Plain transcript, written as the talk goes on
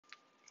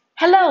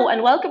Hello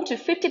and welcome to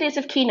 50 Days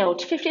of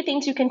Keynote, 50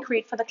 things you can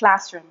create for the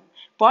classroom.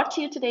 Brought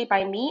to you today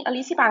by me,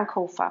 Alicia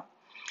Bankofa.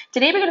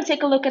 Today we're going to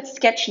take a look at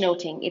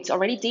sketchnoting. It's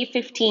already day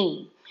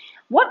 15.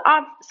 What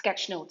are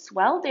sketchnotes?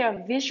 Well, they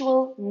are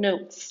visual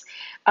notes.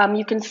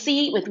 You can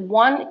see with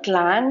one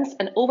glance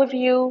an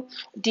overview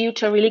due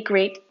to a really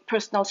great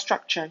personal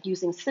structure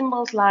using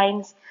symbols,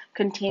 lines,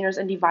 containers,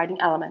 and dividing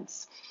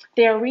elements.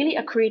 They are really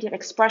a creative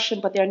expression,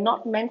 but they're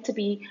not meant to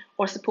be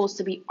or supposed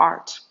to be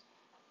art.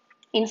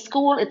 In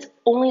school, it's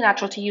only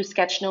natural to use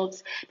sketch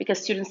notes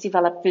because students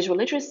develop visual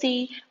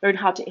literacy, learn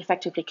how to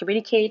effectively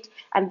communicate,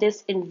 and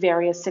this in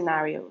various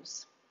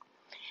scenarios.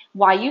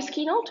 Why use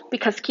Keynote?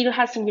 Because Keynote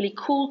has some really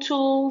cool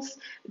tools,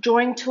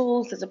 drawing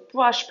tools, there's a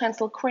brush,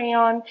 pencil,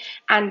 crayon,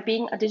 and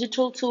being a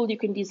digital tool, you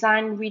can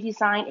design,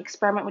 redesign,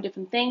 experiment with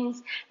different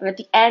things, and at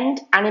the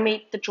end,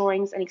 animate the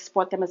drawings and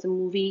export them as a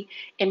movie,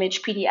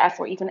 image, PDF,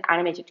 or even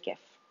animated GIF.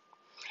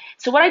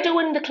 So what I do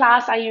in the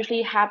class, I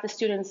usually have the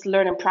students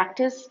learn and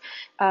practice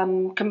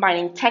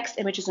combining text,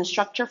 images, and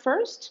structure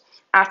first,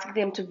 asking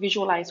them to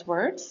visualize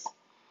words.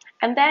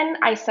 And then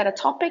I set a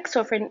topic.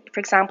 So for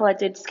example, I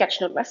did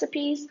sketchnote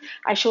recipes.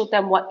 I showed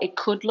them what it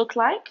could look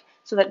like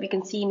so that we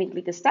can see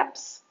immediately the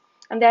steps.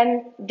 And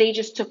then they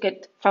just took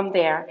it from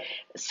there.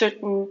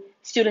 Certain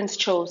students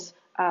chose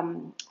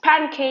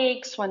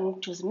pancakes,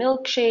 one chose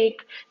milkshake,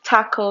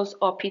 tacos,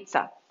 or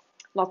pizza.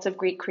 Lots of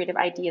great creative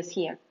ideas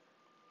here.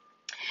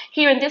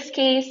 Here in this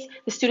case,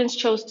 the students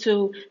chose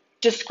to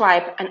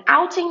describe an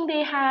outing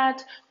they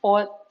had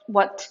or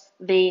what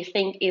they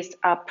think is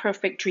a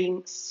perfect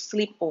dream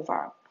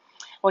sleepover.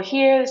 Or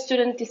here, the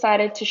student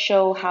decided to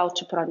show how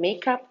to put on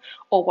makeup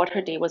or what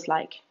her day was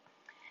like.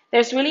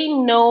 There's really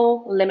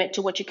no limit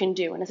to what you can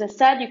do. And as I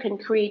said, you can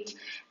create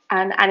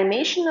an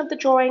animation of the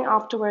drawing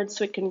afterwards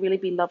so it can really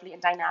be lovely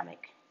and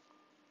dynamic.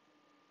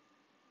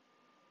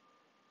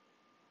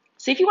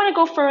 So if you want to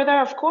go further,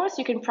 of course,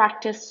 you can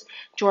practice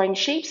drawing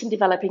shapes and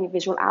developing a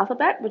visual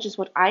alphabet, which is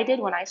what I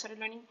did when I started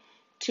learning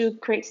to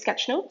create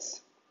sketch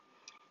notes,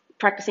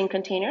 practicing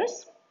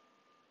containers.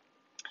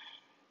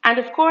 And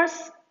of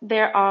course,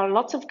 there are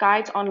lots of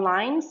guides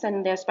online,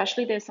 and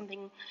especially there's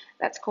something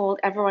that's called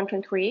Everyone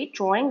Can Create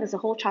Drawing. There's a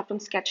whole chapter on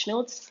sketch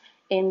notes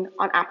on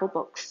Apple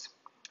Books.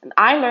 And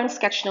I learned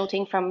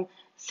sketchnoting from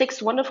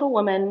 6 wonderful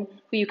women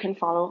who you can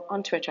follow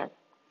on Twitter.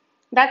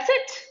 That's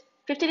it.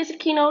 50 Days of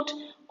Keynote.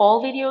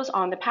 All videos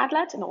are on the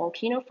Padlet and all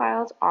Keynote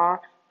files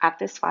are at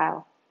this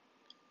file.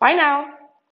 Bye now.